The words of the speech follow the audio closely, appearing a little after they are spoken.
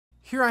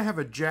Here I have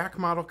a Jack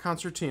model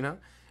concertina.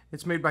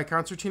 It's made by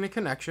Concertina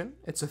Connection.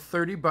 It's a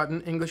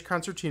 30-button English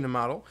concertina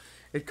model.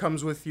 It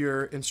comes with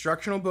your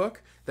instructional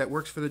book that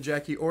works for the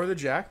Jackie or the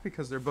Jack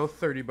because they're both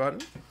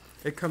 30-button.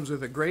 It comes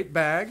with a great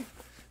bag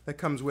that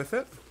comes with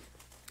it,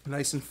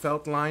 nice and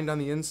felt lined on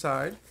the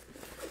inside.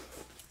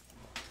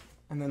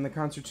 And then the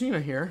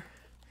concertina here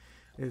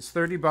is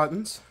 30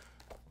 buttons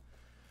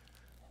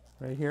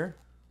right here.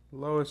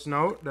 Lowest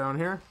note down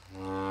here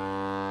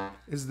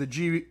is the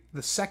G,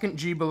 the second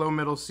G below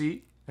middle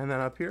C, and then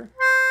up here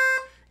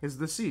is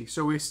the C.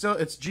 So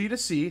it's G to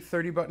C,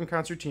 30-button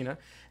concertina,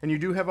 and you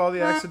do have all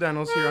the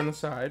accidentals here on the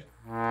side.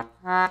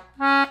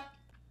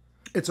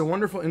 It's a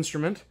wonderful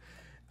instrument.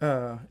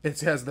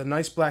 It has the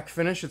nice black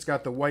finish. It's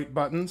got the white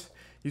buttons.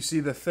 You see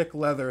the thick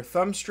leather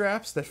thumb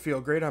straps that feel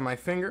great on my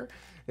finger.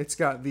 It's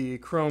got the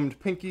chromed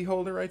pinky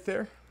holder right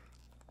there.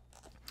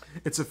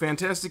 It's a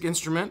fantastic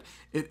instrument.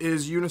 It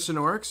is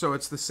unisonoric, so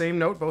it's the same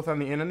note both on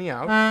the in and the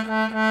out.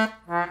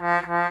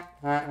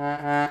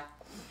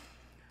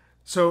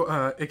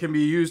 So it can be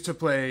used to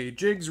play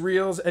jigs,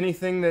 reels,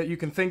 anything that you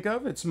can think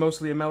of. It's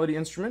mostly a melody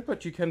instrument,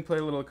 but you can play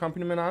a little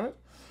accompaniment on it.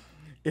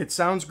 It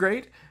sounds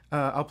great.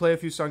 I'll play a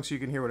few songs so you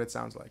can hear what it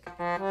sounds like.